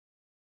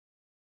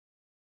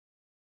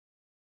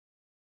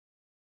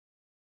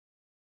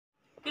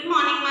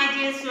my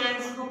dear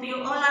students, hope you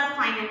all are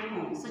fine at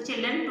home. So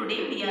children, today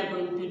we are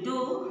going to do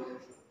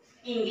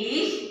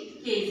English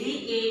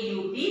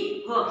KGAUP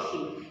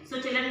worksheet. So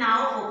children, now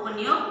open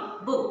your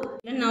book.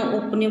 Now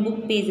open your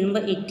book, page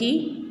number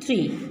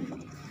 83.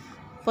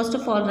 First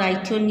of all,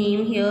 write your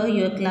name here,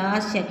 your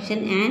class, section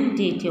and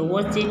date here.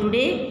 What's day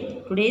today?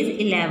 Today is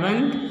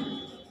 11th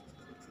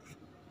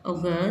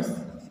August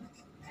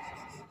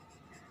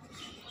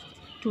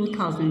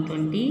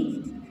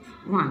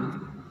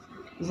 2021.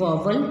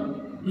 Vowel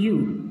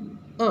U.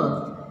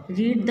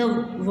 Read the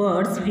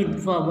words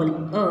with vowel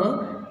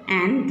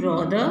and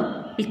draw the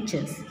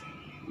pictures.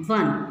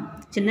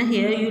 1. Children,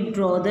 here you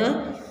draw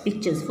the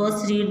pictures.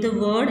 First read the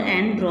word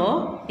and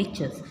draw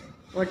pictures.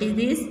 What is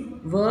this?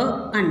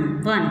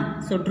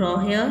 One. So draw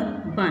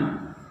here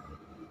one.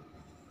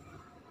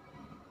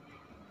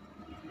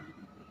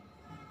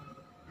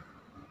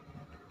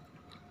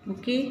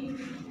 Okay.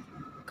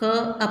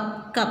 Cup.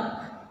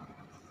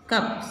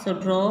 So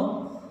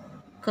draw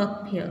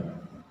cup here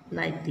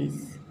like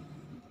this.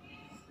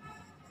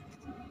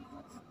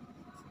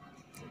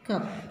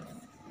 Cup.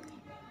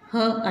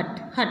 Hut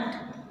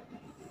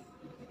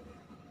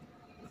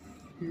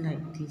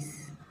like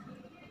this.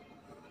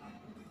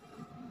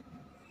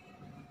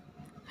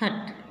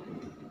 Hut.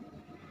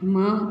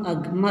 Mug.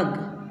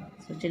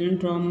 So children,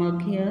 draw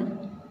mug here.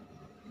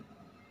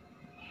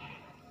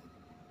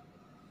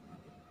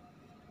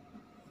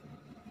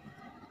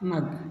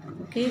 Mug.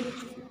 Okay.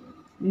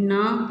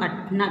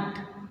 Nut.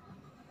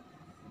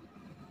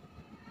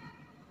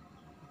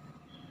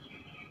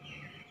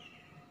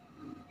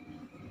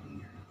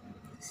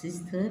 This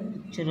is the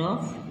picture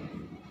of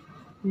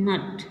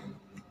nut.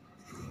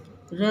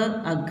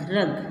 Rug.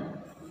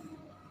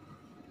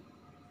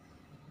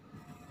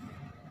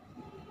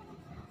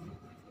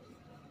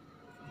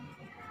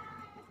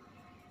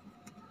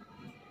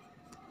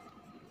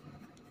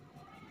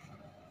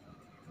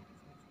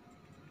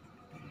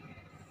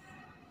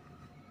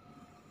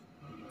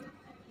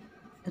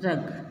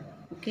 Rug.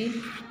 Okay.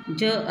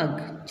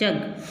 Jug.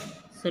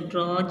 So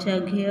draw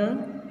jug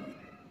here.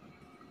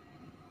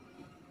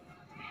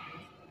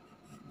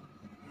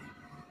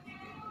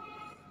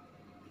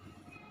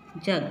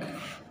 Jug.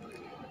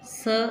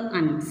 Sun.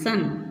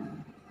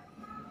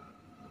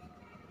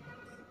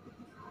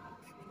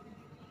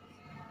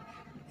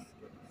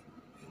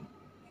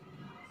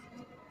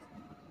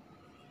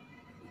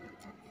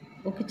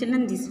 Okay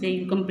children, this way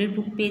you complete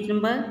book page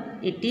number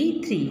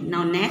 83.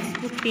 Now next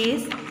book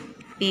page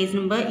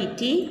number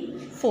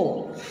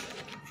 84.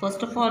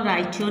 First of all,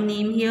 write your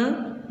name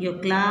here, your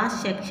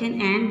class,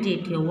 section and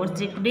date here.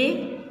 What's it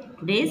today?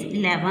 Today is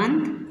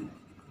 11th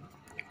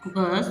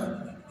August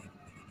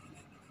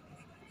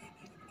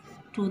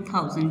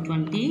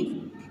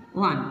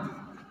 2021.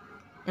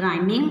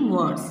 Rhyming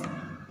words.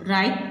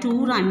 Write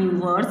 2 rhyming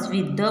words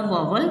with the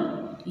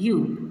vowel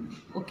U.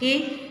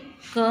 Okay.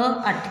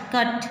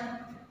 Cut.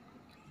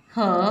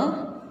 Hut.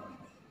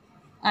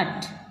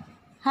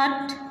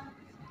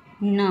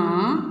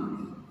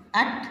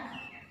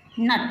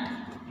 Nut.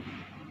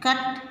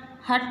 Cut,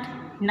 hut,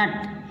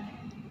 nut.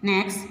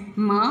 Next,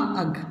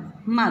 mug.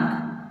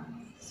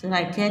 So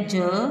write here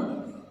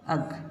jug.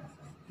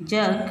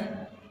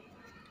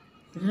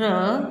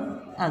 Rug.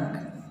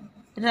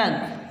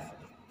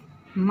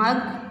 Mug,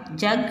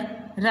 jug,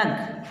 rug.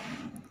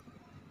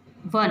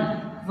 One.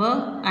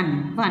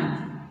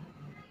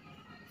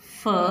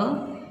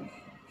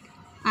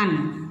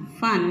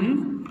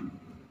 Fun.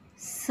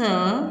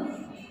 Sun.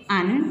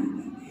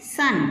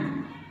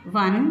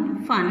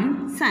 One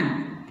fun sun.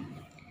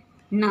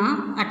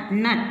 Nut.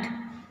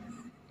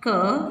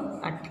 Cut.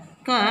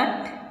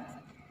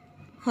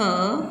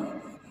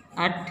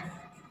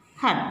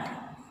 Hut.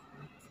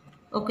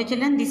 Okay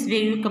children, this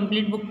way you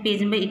complete book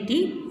page number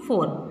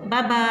 84.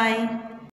 Bye bye.